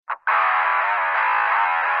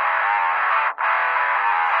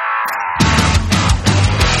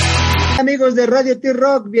Amigos de Radio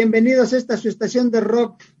T-Rock, bienvenidos a esta su estación de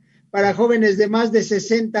rock para jóvenes de más de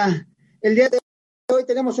 60. El día de hoy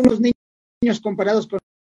tenemos unos niños comparados con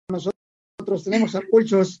nosotros, tenemos a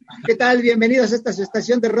Pulsos. ¿Qué tal? Bienvenidos a esta su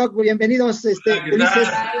estación de rock, bienvenidos Ulises.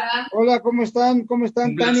 Hola, ¿cómo están? ¿Cómo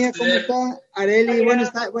están? Tania, ¿cómo está? Areli,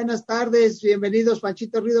 buenas tardes, bienvenidos.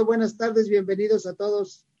 Panchito Ruido, buenas tardes, bienvenidos a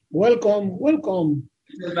todos. Welcome.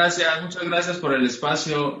 Muchas gracias por el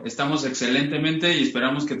espacio. Estamos excelentemente y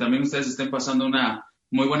esperamos que también ustedes estén pasando una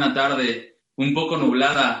muy buena tarde, un poco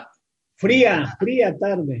nublada. Fría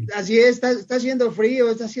tarde. Así es, está haciendo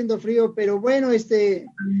frío, pero bueno, el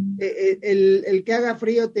que haga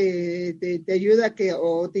frío te ayuda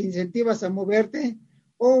o te incentivas a moverte,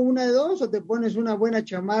 o una de dos, o te pones una buena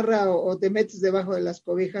chamarra o te metes debajo de las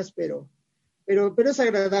cobijas, pero es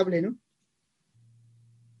agradable, ¿no?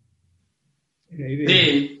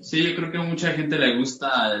 Sí, yo creo que a mucha gente le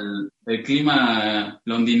gusta el clima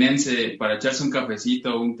londinense para echarse un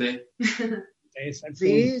cafecito o un té. Exacto.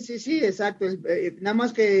 Sí, exacto. Nada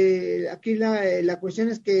más que aquí la cuestión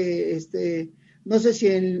es que no sé si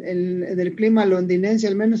en el clima londinense,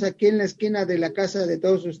 al menos aquí en la esquina de la casa de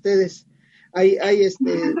todos ustedes, hay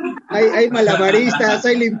malabaristas,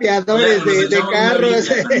 hay limpiadores de carros.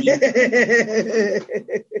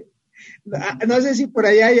 No sé si por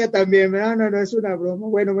allá haya también, no, es una broma.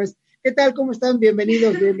 Bueno, pues, ¿qué tal? ¿Cómo están?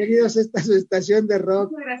 Bienvenidos a esta su estación de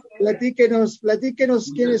rock. Platíquenos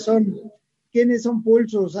quiénes son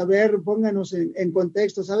Pulsos. A ver, pónganos en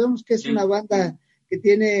contexto. Sabemos que es una banda que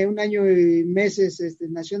tiene 1 año y meses,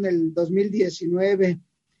 nació en el 2019,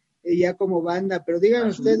 ya como banda, pero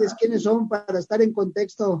díganos ustedes quiénes son para estar en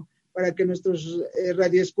contexto, para que nuestros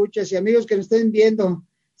radioescuchas y amigos que nos estén viendo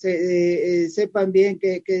sepan bien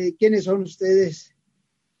quiénes son ustedes.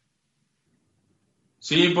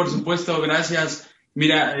 Sí, por supuesto, gracias.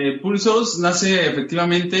 Mira, Pulsos nace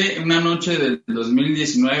efectivamente una noche del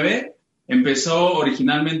 2019. Empezó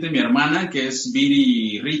originalmente mi hermana, que es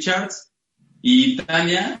Viri Richards, y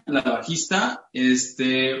Tania, la bajista.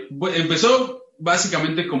 Empezó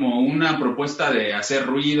básicamente como una propuesta de hacer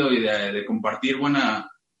ruido y de compartir buena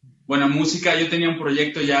música. Yo tenía un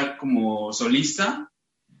proyecto ya como solista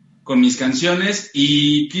con mis canciones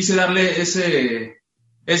y quise darle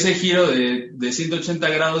ese giro de 180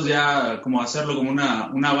 grados, ya como hacerlo como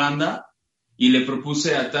una banda, y le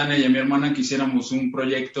propuse a Tania y a mi hermana que hiciéramos un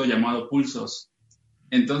proyecto llamado Pulsos.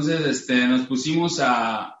 Entonces nos pusimos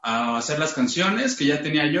a hacer las canciones que ya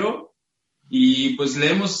tenía yo, y pues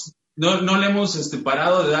no le hemos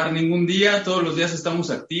parado de dar ningún día. Todos los días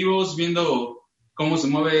estamos activos viendo cómo se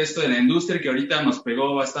mueve esto de la industria, que ahorita nos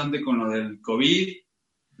pegó bastante con lo del COVID,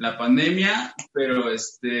 la pandemia, pero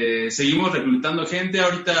seguimos reclutando gente.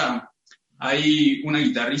 Ahorita hay una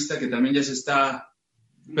guitarrista que también ya se está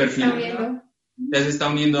perfilando, ya se está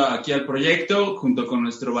uniendo aquí al proyecto, junto con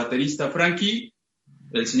nuestro baterista Frankie,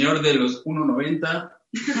 el señor de los 1.90,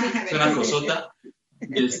 es una cosota.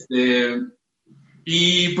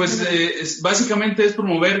 Y pues básicamente es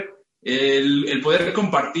promover el poder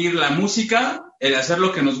compartir la música, el hacer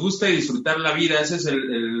lo que nos gusta y disfrutar la vida. Ese es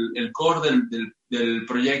el core del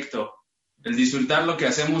proyecto, el disfrutar lo que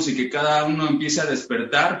hacemos y que cada uno empiece a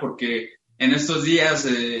despertar, porque en estos días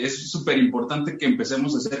es súper importante que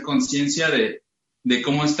empecemos a hacer conciencia de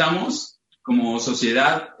cómo estamos como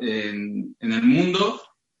sociedad en el mundo,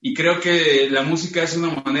 y creo que la música es una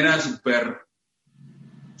manera súper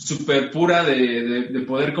pura de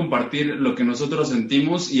poder compartir lo que nosotros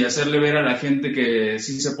sentimos y hacerle ver a la gente que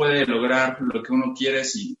sí se puede lograr lo que uno quiere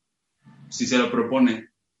si se lo propone.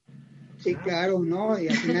 Sí, claro, ¿no? Y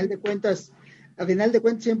al final de cuentas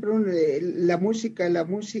siempre la música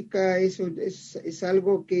es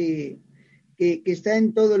algo que está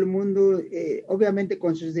en todo el mundo, obviamente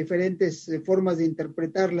con sus diferentes formas de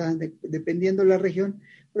interpretarla, dependiendo de la región,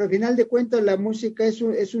 pero al final de cuentas la música es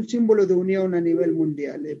un símbolo de unión a nivel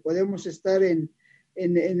mundial. Podemos estar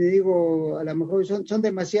digo, a lo mejor son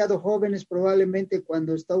demasiado jóvenes probablemente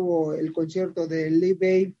cuando estuvo el concierto de Live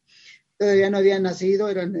Aid. Todavía no habían nacido,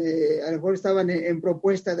 a lo mejor estaban en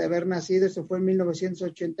propuesta de haber nacido. Eso fue en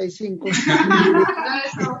 1985.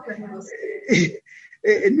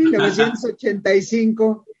 En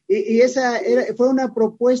 1985, y esa fue una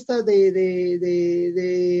propuesta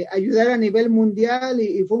de ayudar a nivel mundial,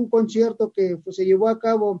 y fue un concierto que pues, se llevó a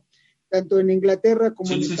cabo tanto en Inglaterra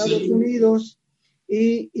como en Estados Unidos,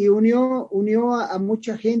 y unió a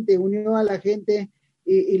mucha gente, unió a la gente.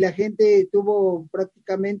 Y la gente tuvo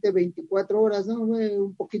prácticamente 24 horas, ¿no?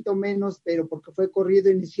 Un poquito menos, pero porque fue corrido,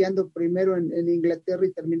 iniciando primero en Inglaterra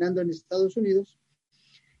y terminando en Estados Unidos.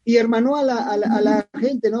 y hermanó a la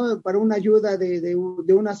gente, ¿no? Para una ayuda de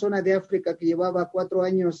una zona de África que llevaba 4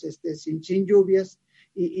 años sin lluvias,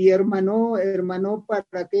 y hermanó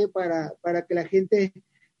 ¿para qué? Para que la gente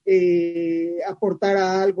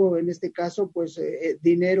aportara algo, en este caso, pues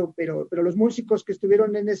dinero, pero los músicos que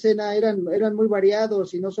estuvieron en escena eran muy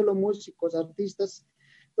variados, y no solo músicos, artistas.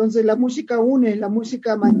 Entonces la música une, la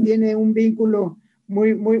música mantiene un vínculo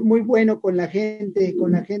muy bueno con la gente,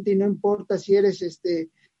 y no importa si eres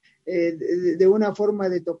de una forma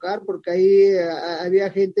de tocar, porque ahí había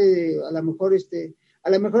gente, a lo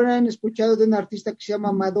mejor han escuchado de una artista que se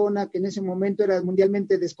llama Madonna, que en ese momento era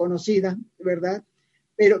mundialmente desconocida, ¿verdad?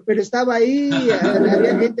 Pero estaba ahí,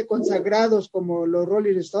 había gente consagrados como los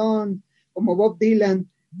Rolling Stones, como Bob Dylan,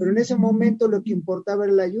 pero en ese momento lo que importaba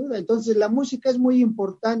era la ayuda. Entonces la música es muy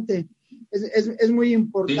importante, es muy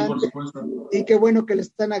importante. Sí, por supuesto. Y qué bueno que le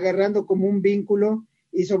están agarrando como un vínculo,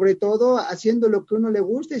 y sobre todo haciendo lo que uno le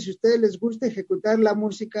guste. Si a ustedes les gusta ejecutar la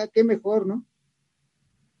música, qué mejor, ¿no?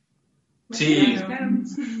 Sí,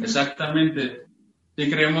 exactamente. Sí,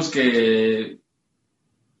 creemos que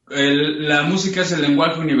la música es el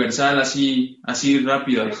lenguaje universal, así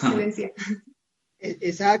rápido.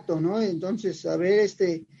 Exacto, ¿no? Entonces, a ver,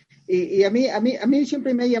 y a mí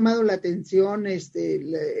siempre me ha llamado la atención,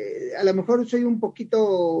 a lo mejor soy un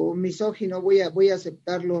poquito misógino, voy a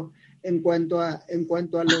aceptarlo en cuanto a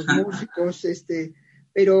los músicos,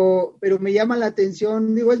 pero me llama la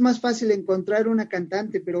atención. Digo, es más fácil encontrar una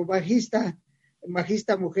cantante, pero bajista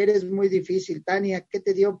mujer es muy difícil. Tania, ¿qué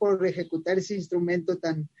te dio por ejecutar ese instrumento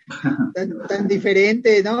tan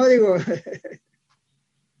diferente, no? Digo.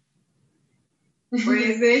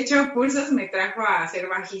 Pues de hecho, Pulsos me trajo a ser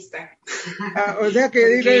bajista. O sea que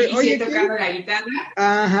digo, oye, tocando la guitarra.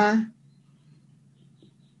 Ajá.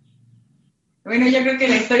 Bueno, yo creo que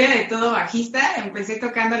la historia de todo bajista, empecé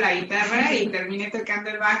tocando la guitarra y terminé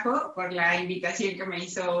tocando el bajo por la invitación que me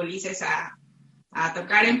hizo Ulises a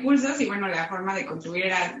tocar en Pulsos, y bueno, la forma de contribuir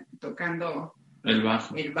era tocando el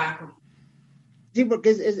bajo. Sí,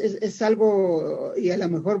 porque es algo, y a lo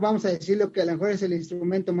mejor vamos a decirlo, que a lo mejor es el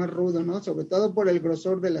instrumento más rudo, ¿no? Sobre todo por el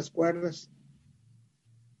grosor de las cuerdas.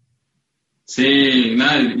 Sí, y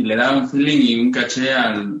le da un feeling y un caché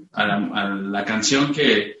a la canción,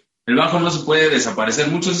 que el bajo no se puede desaparecer.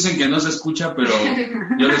 Muchos dicen que no se escucha, pero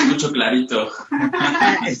yo lo escucho clarito.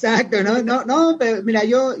 Exacto, no, pero mira,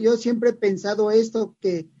 yo siempre he pensado esto,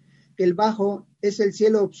 que el bajo es el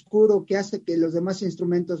cielo oscuro que hace que los demás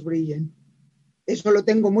instrumentos brillen. Eso lo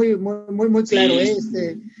tengo muy claro,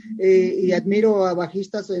 y admiro a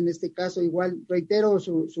bajistas en este caso, igual, reitero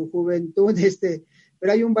su juventud,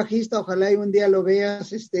 pero hay un bajista, ojalá y un día lo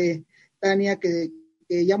veas, Tania, que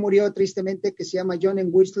ya murió tristemente, que se llama John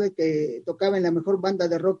Entwistle, que tocaba en la mejor banda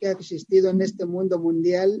de rock que ha existido en este mundo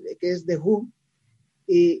mundial, que es The Who,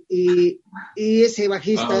 y ese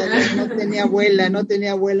bajista no tenía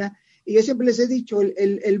abuela, y yo siempre les he dicho,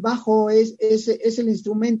 el bajo es el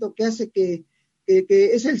instrumento que hace que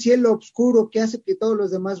es el cielo oscuro que hace que todos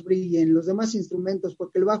los demás brillen, los demás instrumentos,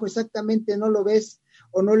 porque el bajo exactamente no lo ves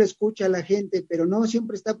o no lo escucha la gente, pero no,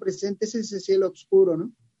 siempre está presente, es ese cielo oscuro,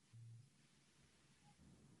 ¿no?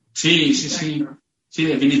 Sí,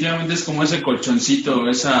 definitivamente es como ese colchoncito,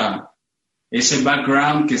 ese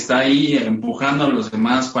background que está ahí empujando a los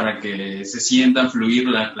demás para que se sienta fluir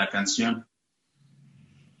la canción.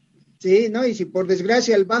 Sí, ¿no? Y si por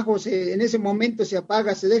desgracia el bajo en ese momento se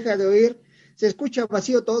apaga, se deja de oír, se escucha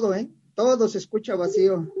vacío todo, todo se escucha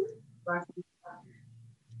vacío.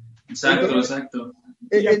 Exacto.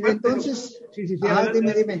 Entonces, sí,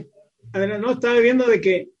 dime. Adrián, no, estaba viendo de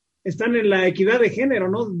que están en la equidad de género,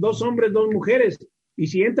 ¿no? 2 hombres, 2 mujeres. Y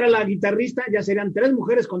si entra la guitarrista, ya serían 3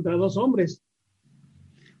 mujeres contra 2 hombres.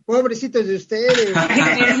 Pobrecitos de ustedes.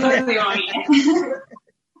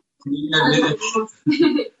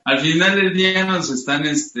 Al final del día nos están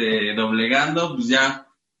doblegando, pues ya.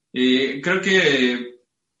 Creo que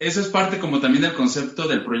eso es parte como también del concepto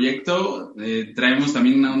del proyecto. Traemos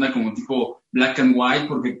también una onda como tipo black and white,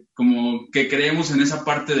 porque como que creemos en esa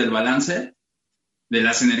parte del balance de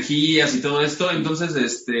las energías y todo esto.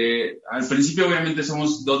 Entonces, al principio obviamente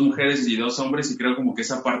somos 2 mujeres y 2 hombres, y creo como que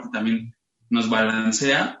esa parte también nos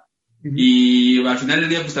balancea. Uh-huh. Y al final del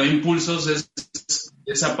día, pues también Pulsos es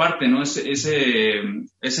esa parte, ¿no? Ese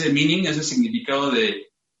meaning, ese significado de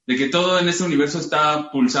que todo en este universo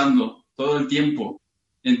está pulsando todo el tiempo.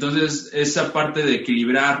 Entonces, esa parte de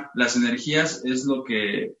equilibrar las energías es lo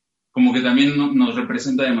que como que también nos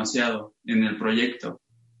representa demasiado en el proyecto.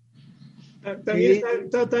 También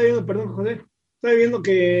está viendo, perdón, José, Estoy viendo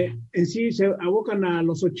que en sí se abocan a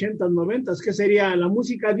los 80s, 90s, ¿qué sería la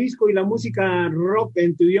música disco y la música rock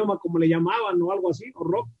en tu idioma, como le llamaban o algo así, o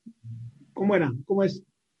rock? ¿Cómo era? ¿Cómo es?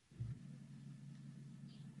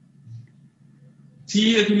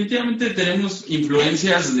 Sí, definitivamente tenemos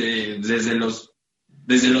influencias desde los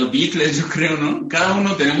Beatles, yo creo, ¿no? Cada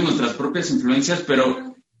uno tenemos nuestras propias influencias,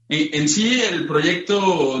 pero en sí el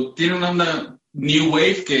proyecto tiene una onda New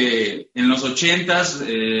Wave que en los 80s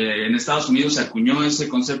en Estados Unidos se acuñó ese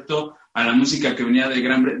concepto a la música que venía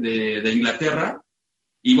de Inglaterra,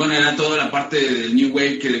 y bueno, era toda la parte del New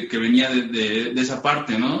Wave que venía de esa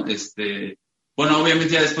parte, ¿no? Bueno,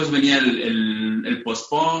 obviamente ya después venía el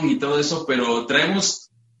post-punk y todo eso, pero traemos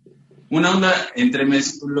una onda entre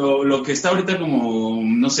lo que está ahorita como,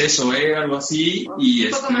 no sé, Zoé, algo así, y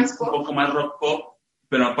un poco más rock pop,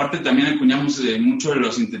 pero aparte también acuñamos mucho de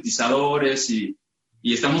los sintetizadores y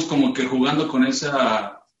estamos como que jugando con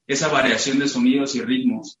esa variación de sonidos y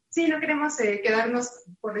ritmos. Sí, no queremos quedarnos,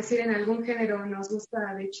 por decir, en algún género. Nos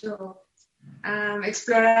gusta, de hecho,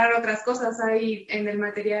 explorar otras cosas. Hay en el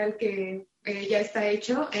material que ya está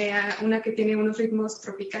hecho, una que tiene unos ritmos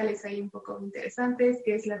tropicales ahí un poco interesantes,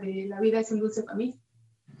 que es la de La vida es un dulce para mí.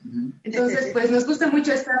 Uh-huh. Entonces, pues nos gusta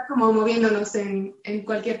mucho estar como moviéndonos en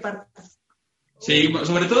cualquier parte. Sí,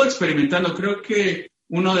 sobre todo experimentando. Creo que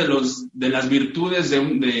uno de las virtudes de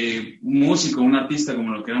un músico, un artista,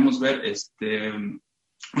 como lo queramos ver,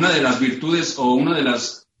 una de las virtudes o una de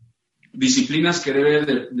las disciplinas que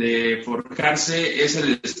debe de forjarse es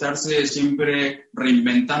el estarse siempre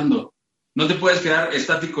reinventando. No te puedes quedar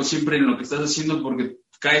estático siempre en lo que estás haciendo porque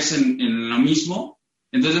caes en lo mismo.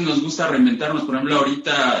 Entonces nos gusta reinventarnos. Por ejemplo,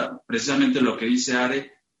 ahorita, precisamente lo que dice Are,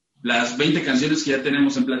 las 20 canciones que ya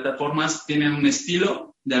tenemos en plataformas tienen un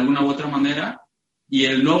estilo, de alguna u otra manera, y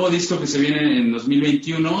el nuevo disco que se viene en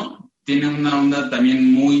 2021 tiene una onda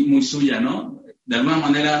también muy, muy suya, ¿no? De alguna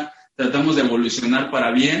manera tratamos de evolucionar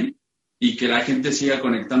para bien y que la gente siga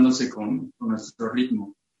conectándose con nuestro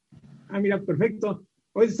ritmo. Mira, perfecto.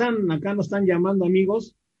 Hoy nos están llamando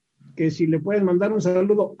amigos, que si le puedes mandar un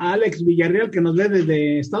saludo a Alex Villarreal, que nos ve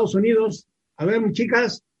desde Estados Unidos. A ver,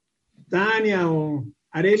 chicas, Tania o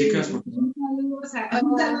Areli. Chicas, un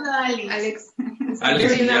saludo a Alex.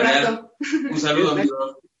 Alex Villarreal. Un saludo, amigo.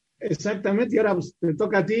 Exactamente, y ahora pues, te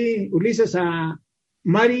toca a ti, Ulises, a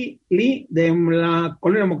Mari Lee de la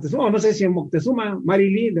colonia Moctezuma, no sé si en Moctezuma,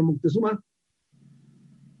 Mari Lee de Moctezuma.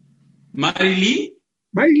 ¿Mari Lee?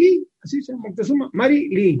 Mari Lee, así se llama, Moctezuma. Mari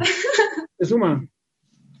Lee, Moctezuma.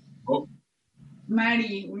 Oh.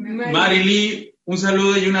 Mari Lee, un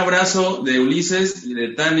saludo y un abrazo de Ulises y de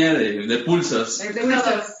Tania de Pulsos. De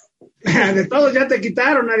todos. De todos ya te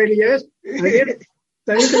quitaron, Arely, ya ves. Ayer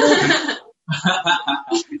también tenemos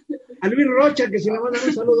a Luis Rocha, que si le mandan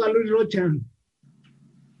un saludo a Luis Rocha.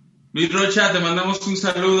 Luis Rocha, te mandamos un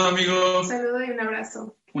saludo, amigo. Un saludo y un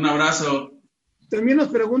abrazo. Un abrazo. También nos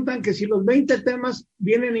preguntan que si los 20 temas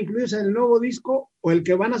vienen incluidos en el nuevo disco o el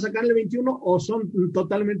que van a sacar el 21 o son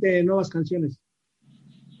totalmente nuevas canciones.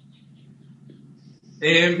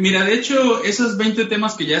 Mira, de hecho, esos 20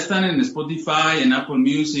 temas que ya están en Spotify, en Apple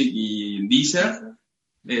Music y en Deezer,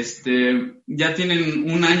 ya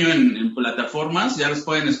tienen un año en plataformas, ya los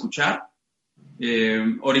pueden escuchar.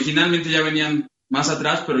 Originalmente ya venían más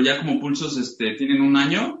atrás, pero ya como Pulsos tienen un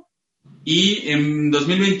año. Y en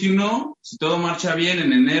 2021, si todo marcha bien,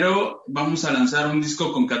 en enero vamos a lanzar un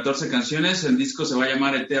disco con 14 canciones. El disco se va a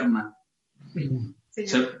llamar Eterna.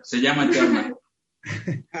 Se llama Eterna.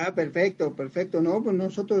 Perfecto. No, pues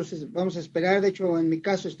nosotros vamos a esperar. De hecho, en mi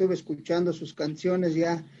caso estuve escuchando sus canciones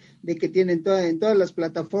ya, de que tienen en todas las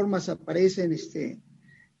plataformas aparecen,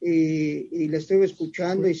 y la estuve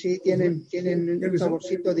escuchando y sí, tienen un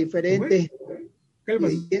saborcito diferente.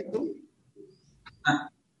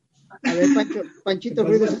 A ver, Panchito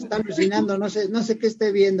Ruido se está alucinando, no sé qué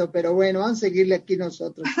esté viendo, pero bueno, vamos a seguirle aquí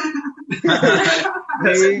nosotros.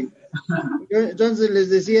 Entonces les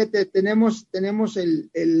decía, tenemos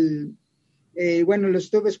bueno, lo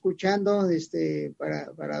estuve escuchando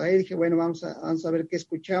para ver, dije, bueno, vamos a ver qué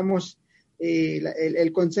escuchamos.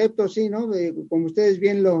 El concepto, sí, ¿no? Como ustedes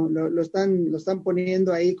bien lo están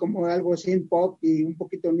poniendo ahí como algo synth pop y un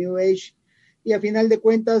poquito new age. Y a final de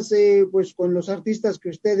cuentas, pues con los artistas que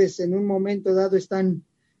ustedes en un momento dado están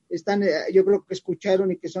yo creo que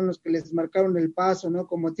escucharon y que son los que les marcaron el paso, ¿no?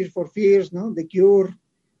 Como Tears for Fears, ¿no? The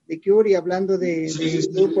Cure, y hablando de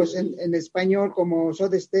grupos en español como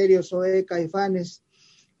Soda Stereo, Zoé, Caifanes,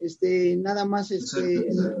 nada más,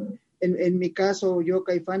 en mi caso, yo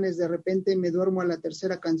Caifanes, de repente me duermo a la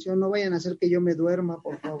tercera canción, no vayan a hacer que yo me duerma,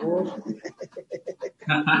 por favor.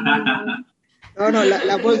 No,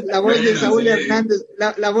 la voz de Saúl Sí. Hernández,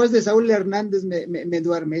 la voz de Saúl Hernández me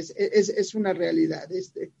duerme, es una realidad,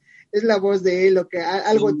 es la voz de él, lo que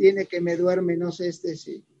algo tiene que me duerme, no sé,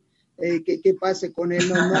 sí, que pase con él,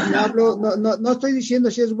 no hablo, no estoy diciendo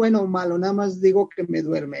si es bueno o malo, nada más digo que me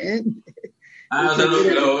duerme, ¿eh? O sea,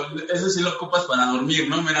 eso sí lo ocupas para dormir,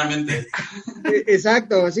 ¿no? Meramente.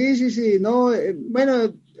 Exacto, sí, no,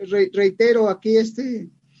 bueno, reitero, aquí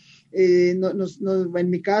en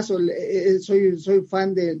mi caso, soy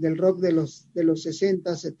fan del rock de los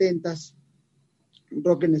 60, 70,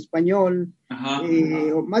 rock en español,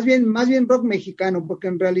 o más bien rock mexicano, porque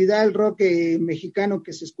en realidad el rock mexicano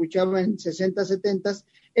que se escuchaba en 60, 70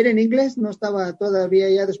 era en inglés, no estaba todavía,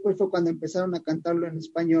 ya después fue cuando empezaron a cantarlo en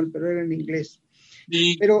español, pero era en inglés.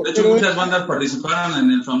 Sí, Pero, de hecho muchas bandas participaron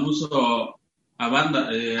en el famoso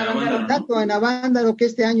Exacto, en Avándaro, que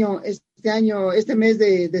este mes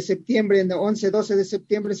de septiembre, 11, 12 de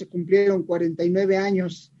septiembre, se cumplieron 49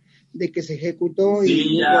 años de que se ejecutó.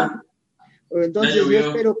 Sí, ya. Entonces yo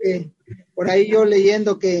espero que, por ahí yo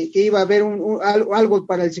leyendo que iba a haber algo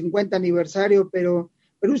para el 50 aniversario, pero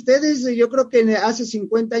ustedes, yo creo que hace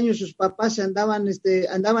 50 años sus papás andaban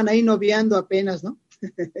ahí noviando apenas, ¿no?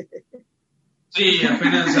 Sí,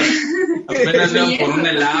 apenas iban por un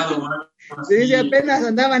helado. Sí, apenas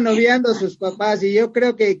andaban noviando sus papás, y yo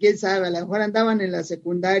creo que, quién sabe, a lo mejor andaban en la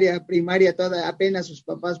secundaria, primaria, apenas sus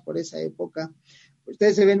papás por esa época.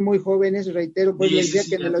 Ustedes se ven muy jóvenes, reitero, pues les decía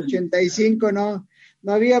que en el 85 no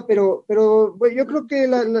había, pero bueno, yo creo que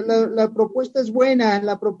la propuesta es buena,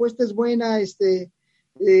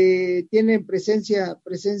 tienen presencia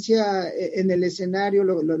en el escenario,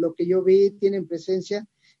 lo que yo vi, tienen presencia,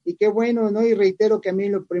 y qué bueno, ¿no? Y reitero que a mí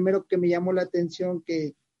lo primero que me llamó la atención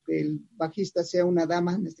que el bajista sea una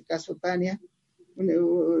dama, en este caso Tania,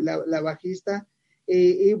 la bajista,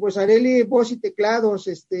 y pues Arely, voz y teclados,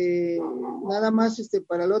 nada más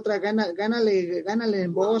para la otra, gánale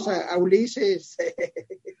en voz a Ulises.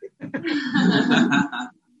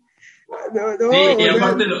 Sí, y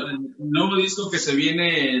aparte el nuevo disco que se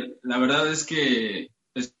viene, la verdad es que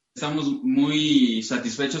estamos muy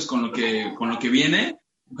satisfechos con lo que viene.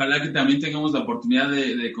 Ojalá que también tengamos la oportunidad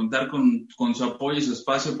de contar con su apoyo y su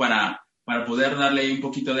espacio para poder darle un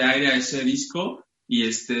poquito de aire a ese disco, y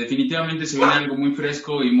definitivamente se viene algo muy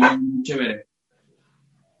fresco y muy, muy chévere.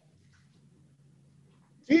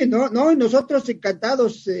 Sí, no, y nosotros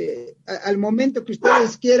encantados, al momento que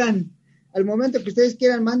ustedes quieran,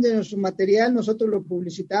 mándenos su material, nosotros lo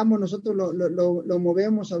publicitamos, nosotros lo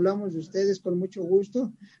movemos, hablamos de ustedes con mucho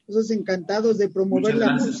gusto, nosotros encantados de promover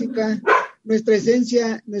la música. Nuestra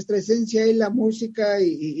esencia es la música,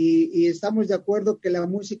 y estamos de acuerdo que la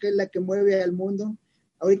música es la que mueve al mundo.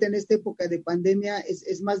 Ahorita en esta época de pandemia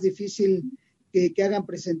es más difícil que hagan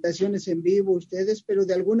presentaciones en vivo ustedes, pero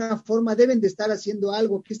de alguna forma deben de estar haciendo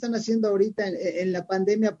algo. ¿Qué están haciendo ahorita en la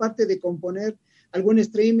pandemia, aparte de componer algún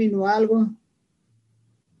streaming o algo?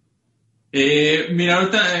 Mira,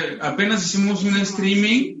 ahorita apenas hicimos un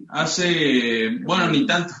streaming ni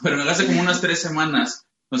tanto, pero hace como unas 3 semanas.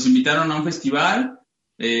 Nos invitaron a un festival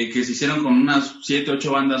que se hicieron con unas 7,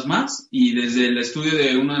 8 bandas más, y desde el estudio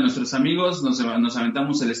de uno de nuestros amigos nos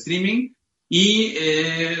aventamos el streaming, y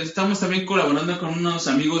estamos también colaborando con unos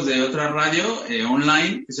amigos de otra radio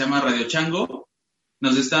online que se llama Radio Chango.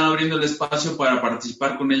 Nos están abriendo el espacio para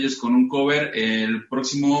participar con ellos con un cover el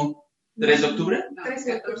próximo 3 de octubre. 13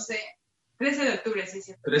 de octubre,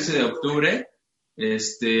 sí. 13 de octubre.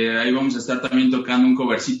 Ahí vamos a estar también tocando un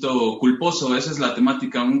covercito culposo, esa es la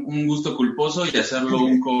temática, un gusto culposo y hacerlo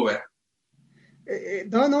un cover.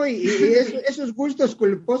 Y esos gustos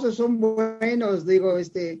culposos son buenos, digo,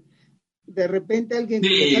 de repente alguien...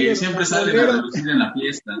 Sí, siempre sale a relucir en la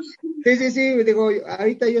fiesta. Sí, digo,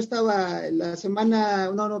 ahorita yo estaba la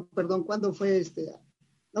semana, perdón, ¿cuándo fue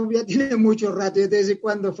No, ya tiene mucho rato, yo te decía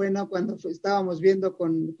cuándo fue, ¿no? Estábamos viendo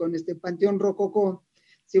con Panteón Rococó,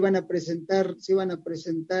 se iban a presentar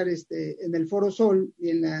en el Foro Sol,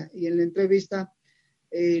 y en la entrevista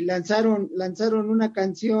lanzaron una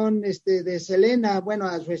canción de Selena, bueno,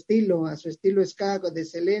 a su estilo ska de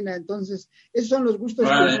Selena. Entonces esos son los gustos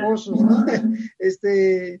culposos, ¿no?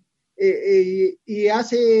 Y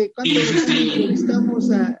hace ¿cuánto estamos?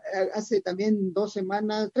 Hace también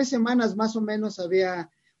 3 semanas más o menos, había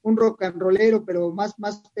un rock and rollero, pero más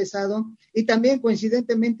pesado, y también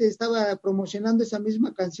coincidentemente estaba promocionando esa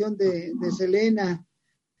misma canción de Selena.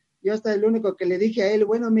 Yo hasta el único que le dije a él,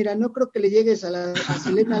 bueno, mira, no creo que le llegues a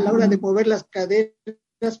Selena a la hora de mover las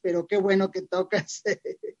caderas, pero qué bueno que tocas.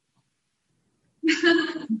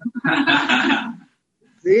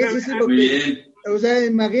 Sí, porque, o sea,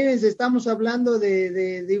 imagínense, estamos hablando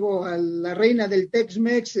digo, a la reina del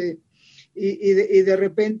Tex-Mex, y de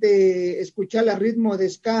repente escuchar al ritmo de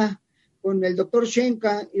ska con el doctor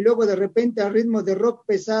Shenka y luego de repente al ritmo de rock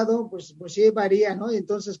pesado, pues sí varía, ¿no? Y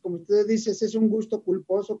entonces, como tú dices, es un gusto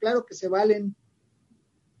culposo, claro que se valen.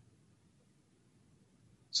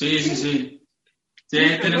 Sí. Sí,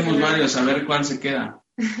 tenemos varios, a ver cuál se queda.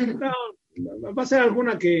 No, va a ser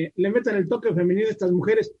alguna que le metan el toque femenino a estas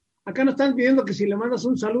mujeres. Acá nos están pidiendo que si le mandas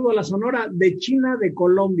un saludo a la Sonora de China de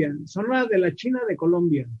Colombia. Sonora de la China de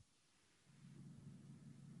Colombia.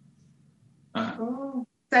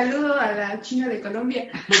 Saludo a la China de Colombia.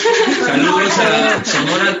 Saludos a la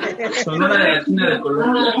Sonora de la China de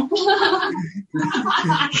Colombia.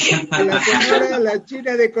 La Sonora de la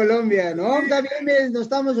China de Colombia, ¿no? También nos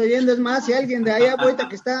estamos oyendo, es más, si alguien de allá, ahorita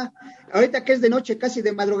que es de noche, casi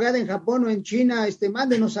de madrugada en Japón o en China,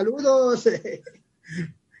 mándenos saludos.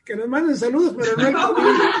 Que nos manden saludos, pero no hay...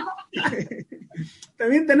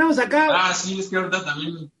 También tenemos acá... Sí, es que ahorita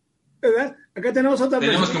también... ¿Verdad? Acá tenemos otra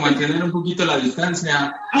Tenemos persona. Que mantener un poquito la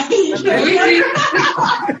distancia.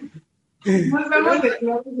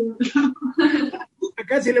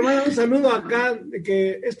 Acá si le mandan un saludo acá,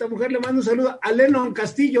 que esta mujer le manda un saludo a Lennon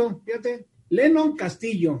Castillo, fíjate, Lennon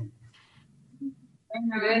Castillo.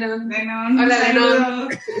 Lennon. Hola, Lennon.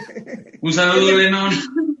 Un saludo, Lennon.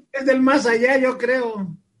 Es del más allá, yo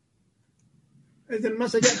creo. Es del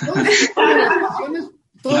más allá.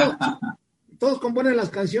 Todos componen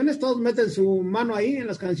las canciones, todos meten su mano ahí en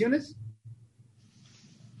las canciones.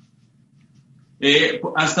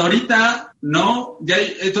 Hasta ahorita no, ya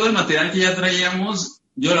todo el material que ya traíamos,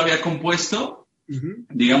 yo lo había compuesto. Uh-huh.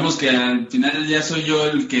 Digamos que al final del día soy yo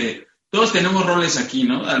el que, todos tenemos roles aquí,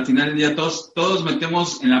 ¿no? Al final del día todos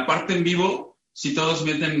metemos en la parte en vivo, sí todos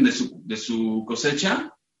meten de su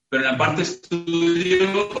cosecha, pero en la parte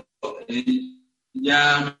estudio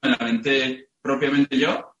ya me la aventé propiamente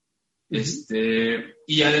yo.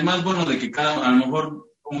 Y además, bueno, de que a lo mejor,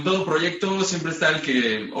 como todo proyecto, siempre está el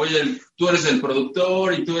que, oye, tú eres el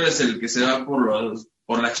productor y tú eres el que se va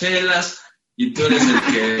por las chelas y tú eres el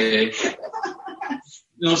que,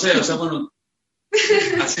 no sé, o sea, bueno,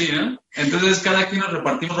 así, ¿no? Entonces, cada quien nos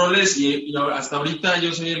repartimos roles y hasta ahorita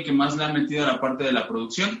yo soy el que más le ha metido a la parte de la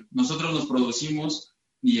producción. Nosotros nos producimos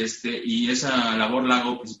y esa labor la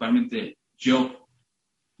hago principalmente yo,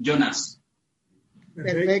 Jonas.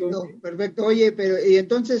 Perfecto. Oye, y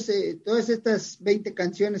entonces todas estas 20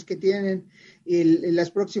 canciones que tienen y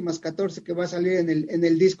las próximas 14 que va a salir en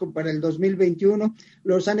el disco para el 2021,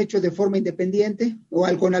 ¿los han hecho de forma independiente o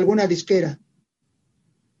con alguna disquera?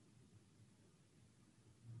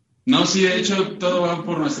 No, sí, de hecho todo va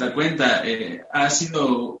por nuestra cuenta. Ha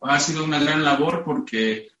sido una gran labor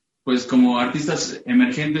porque, pues, como artistas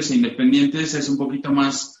emergentes e independientes es un poquito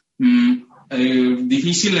más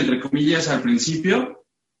difícil, entre comillas, al principio,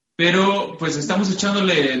 pero pues estamos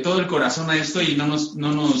echándole todo el corazón a esto y no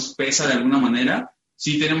nos pesa de alguna manera.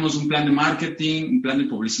 Sí tenemos un plan de marketing, un plan de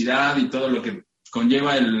publicidad y todo lo que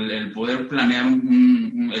conlleva el poder planear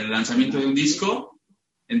el lanzamiento de un disco.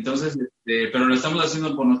 Entonces, pero lo estamos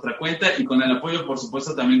haciendo por nuestra cuenta y con el apoyo, por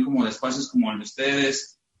supuesto, también como de espacios como el de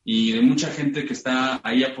ustedes y de mucha gente que está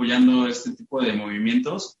ahí apoyando este tipo de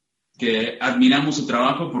movimientos, que admiramos su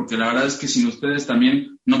trabajo, porque la verdad es que sin ustedes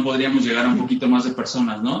también no podríamos llegar a un poquito más de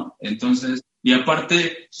personas, ¿no? Entonces, y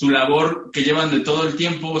aparte su labor que llevan de todo el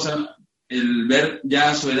tiempo, o sea, el ver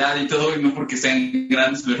ya su edad y todo, y no porque sean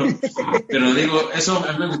grandes, pero digo, eso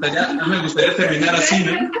a mí me gustaría terminar así,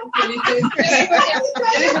 ¿no?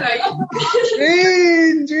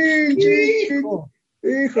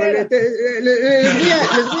 Híjole,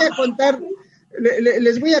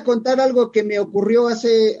 les voy a contar algo que me ocurrió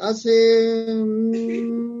hace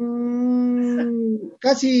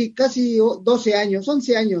casi 12 años,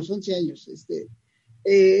 11 años.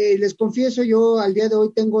 Les confieso, yo al día de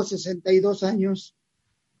hoy tengo 62 años.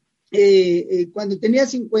 Cuando tenía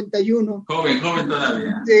 51. Joven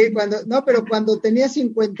todavía. Sí, cuando tenía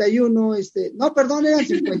 51,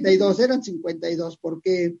 eran 52,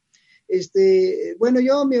 porque bueno,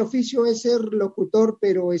 yo mi oficio es ser locutor,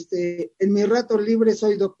 pero en mi rato libre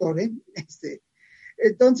soy doctor,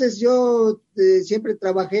 entonces yo siempre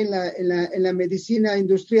trabajé en la medicina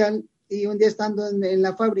industrial, y un día estando en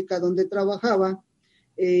la fábrica donde trabajaba,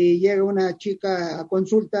 llega una chica a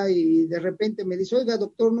consulta y de repente me dice: oiga,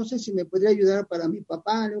 doctor, no sé si me podría ayudar para mi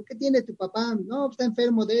papá. Le digo: ¿qué tiene tu papá? No, está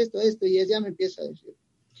enfermo de esto, y ella me empieza a decir.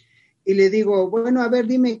 Y le digo: bueno, a ver,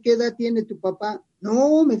 dime, ¿qué edad tiene tu papá?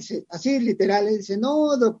 No, me dice, así literal, dice: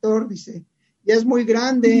 no, doctor, dice, ya es muy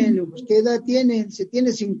grande. Le digo: pues, ¿qué edad tiene? Dice: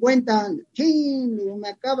 tiene 50. ¡Chin! Le digo: me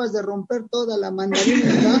acabas de romper toda la mandarina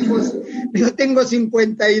de bajos. Yo tengo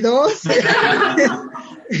 52.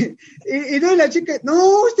 Y no, la chica,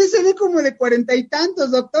 no, usted se ve como de 40 y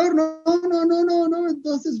tantos, doctor, no,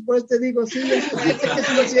 entonces pues te digo, sí, es que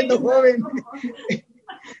sigo siendo joven.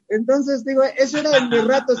 Entonces digo, esos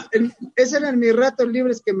eran mis ratos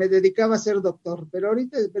libres que me dedicaba a ser doctor, pero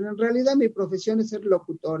en realidad mi profesión es ser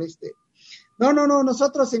locutor, No,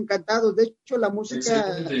 nosotros encantados, de hecho la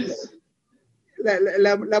música...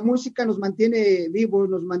 La música nos mantiene vivos,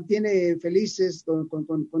 nos mantiene felices,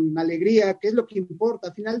 con alegría, que es lo que importa.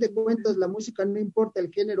 A final de cuentas, la música no importa el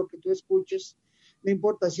género que tú escuches, no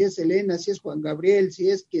importa si es Selena, si es Juan Gabriel, si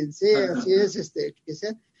es quien sea, si es que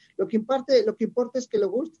sea. Lo que importa es que lo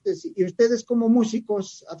gustes. Y ustedes como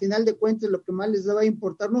músicos, a final de cuentas, lo que más les va a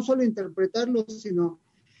importar, no solo interpretarlo, sino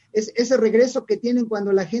es ese regreso que tienen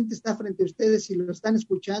cuando la gente está frente a ustedes y lo están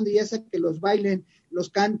escuchando, y ya sea que los bailen, los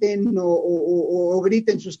canten o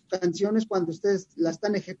griten sus canciones cuando ustedes la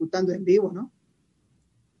están ejecutando en vivo, ¿no?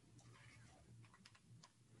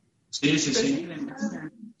 Sí. Sí,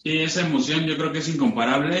 esa emoción yo creo que es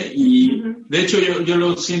incomparable y de hecho yo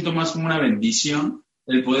lo siento más como una bendición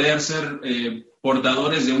el poder ser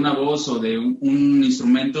portadores de una voz o de un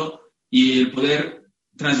instrumento y el poder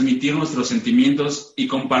transmitir nuestros sentimientos y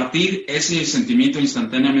compartir ese sentimiento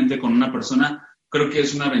instantáneamente con una persona, creo que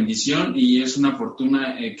es una bendición y es una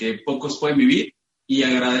fortuna que pocos pueden vivir y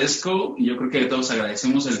agradezco, y yo creo que todos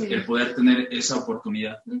agradecemos el poder tener esa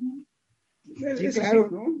oportunidad. Sí, claro,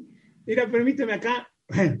 ¿no? Mira, permíteme acá,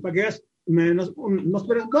 para que veas,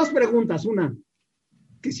 dos preguntas. Una,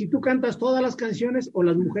 que si tú cantas todas las canciones o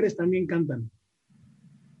las mujeres también cantan.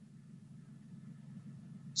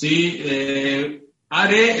 Sí,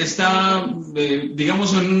 Are está,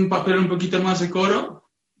 digamos, en un papel un poquito más de coro,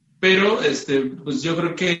 pero pues yo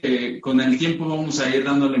creo que con el tiempo vamos a ir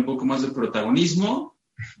dándole un poco más de protagonismo.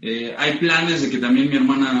 Hay planes de que también mi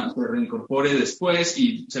hermana se reincorpore después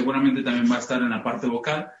y seguramente también va a estar en la parte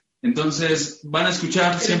vocal. Entonces van a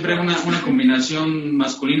escuchar siempre una combinación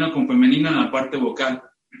masculino con femenino en la parte vocal.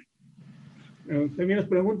 También nos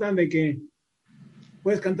preguntan de que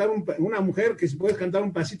puedes cantar una mujer, que si puedes cantar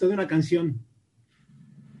un pasito de una canción.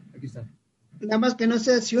 Aquí está. Nada más que no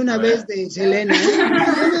sé si una vez de Selena,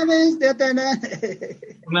 una vez de Atana.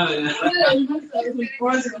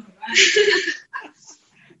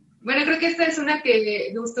 Bueno, creo que esta es una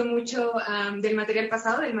que gustó mucho del material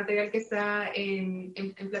pasado, del material que está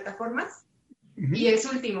en plataformas. Uh-huh. Y es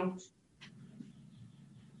Último.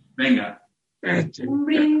 Venga. Un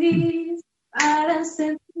brindis para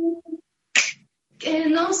sentir que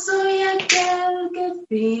no soy aquel que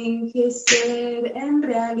finge ser en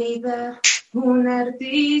realidad un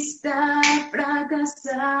artista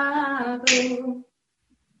fracasado.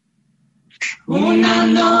 Una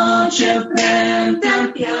noche frente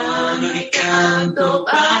al piano y canto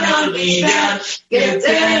para olvidar que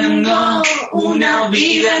tengo una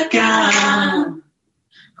vida acá,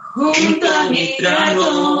 junto a mi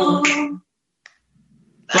trago,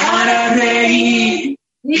 para reír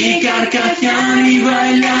y carcajear y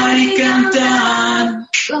bailar y cantar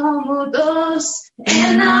como dos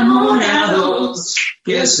enamorados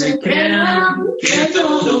que se crean que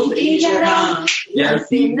todo brillará y al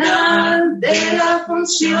final de la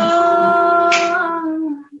función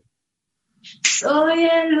soy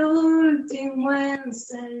el último en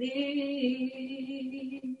salir.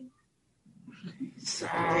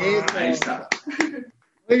 Ahí está.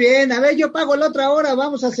 Muy bien, a ver, yo pago la otra hora,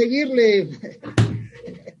 vamos a seguirle.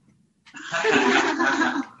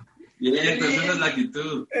 Bien, pues esa es la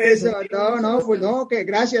actitud. Eso, pues no, que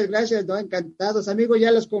gracias, no, encantados. Amigos,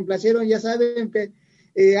 ya los complacieron, ya saben que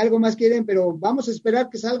algo más quieren, pero vamos a esperar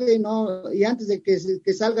que salga y antes de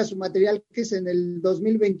que salga su material, que es en el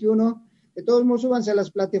 2021, de todos modos súbanse a las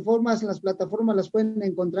plataformas, las pueden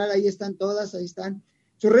encontrar, ahí están todas, ahí están.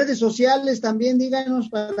 Sus redes sociales también, díganos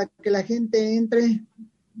para que la gente entre.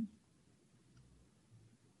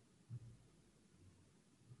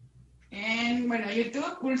 En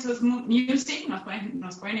YouTube, Pulsos Music, nos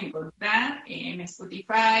pueden encontrar en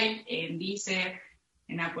Spotify, en Deezer,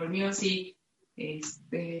 en Apple Music,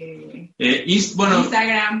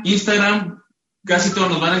 Instagram, casi todos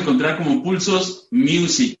nos van a encontrar como Pulsos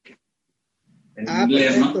Music. En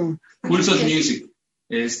inglés, perfecto. ¿No? Pulsos Music.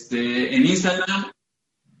 En Instagram,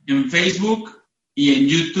 en Facebook y en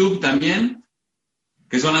YouTube también,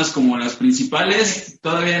 que son las principales.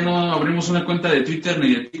 Todavía no abrimos una cuenta de Twitter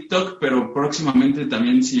ni de TikTok, pero próximamente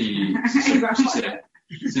también si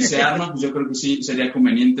se arma, pues yo creo que sí sería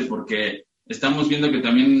conveniente, porque estamos viendo que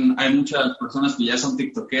también hay muchas personas que ya son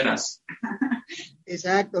tiktokeras.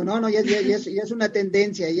 Exacto, no, ya es una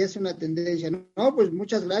tendencia, No, pues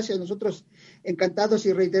muchas gracias, nosotros encantados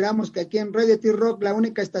y reiteramos que aquí en Radio T-Rock, la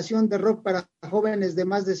única estación de rock para jóvenes de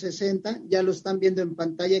más de 60, ya lo están viendo en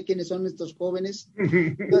pantalla quiénes son estos jóvenes.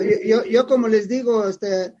 Yo como les digo,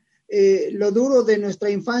 lo duro de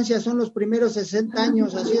nuestra infancia son los primeros 60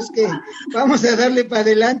 años, así es que vamos a darle para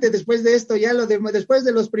adelante después de esto, después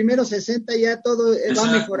de los primeros 60 ya todo va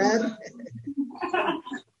a mejorar.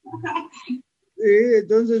 Sí,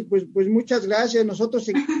 entonces, pues muchas gracias. Nosotros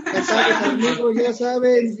encantados, amigos, ya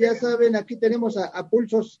saben, aquí tenemos a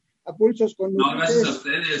Pulsos con gracias a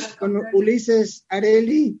ustedes. Con Ulises,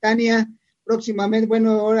 Areli, Tania, próximamente,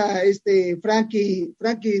 bueno, ahora Frankie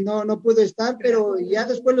no pudo estar, pero ya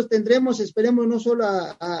después los tendremos, esperemos no solo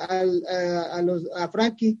a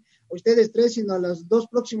Frankie, a ustedes tres, sino a los dos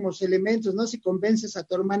próximos elementos, ¿no? Si convences a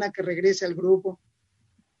tu hermana que regrese al grupo.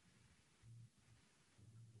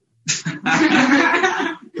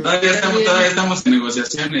 Todavía estamos en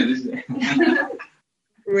negociaciones, dice.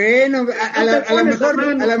 Bueno, a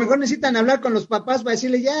lo mejor necesitan hablar con los papás para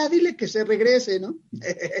decirle, ya, dile que se regrese, ¿no?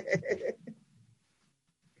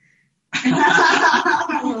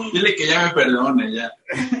 Dile que ya me perdone, ya.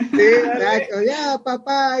 Sí, exacto, ya,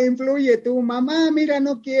 papá, influye, tu mamá, mira,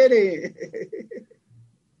 no quiere.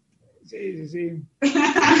 Sí.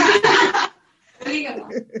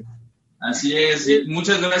 Así es, y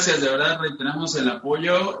muchas gracias, de verdad reiteramos el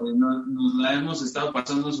apoyo, nos la hemos estado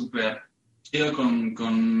pasando súper chido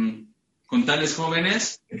con tales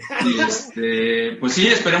jóvenes, y pues sí,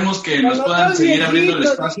 esperemos que nos puedan seguir abriendo el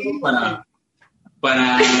espacio para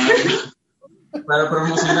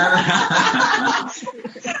promocionar,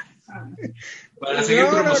 para seguir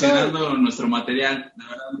promocionando nuestro material.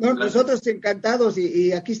 De verdad, nosotros encantados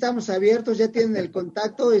y aquí estamos abiertos, ya tienen el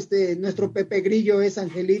contacto, nuestro Pepe Grillo es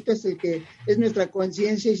Angelito, es el que es nuestra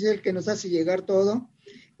conciencia y es el que nos hace llegar todo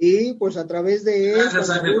y pues a través de él. Gracias,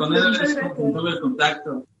 Ángel, con él con todo el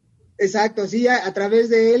contacto. Exacto, sí, a través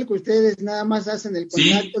de él que ustedes nada más hacen el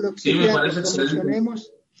contacto, lo que quieran que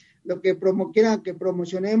promocionemos, lo que quieran que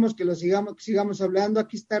promocionemos, que lo sigamos hablando,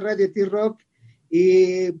 aquí está Radio T-Rock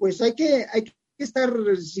y pues hay que estar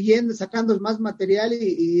sacando más material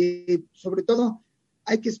y sobre todo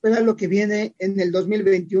hay que esperar lo que viene en el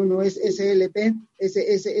 2021, ese LP,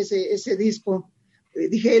 ese disco.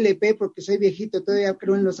 Dije LP porque soy viejito, todavía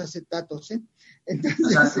creo en los acetatos,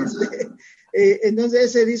 entonces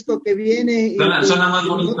ese disco que viene suena más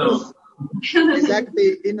bonito. Exacto,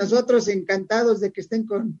 y nosotros encantados de que estén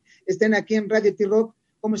aquí en Radio T-Rock.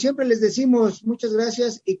 Como siempre les decimos, muchas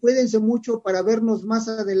gracias y cuídense mucho para vernos más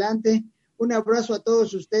adelante. Un abrazo a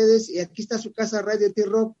todos ustedes y aquí está su casa Radio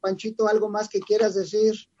T-Rock. Panchito, ¿algo más que quieras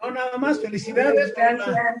decir? No, nada más, felicidades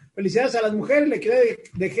a las mujeres, la equidad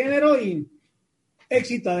de género y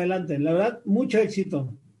éxito adelante, la verdad, mucho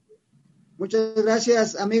éxito. Muchas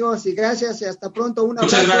gracias, amigos, y gracias y hasta pronto.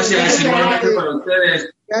 Muchas gracias, igualmente para ustedes.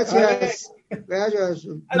 Gracias.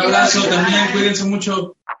 Un abrazo también, cuídense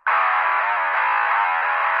mucho.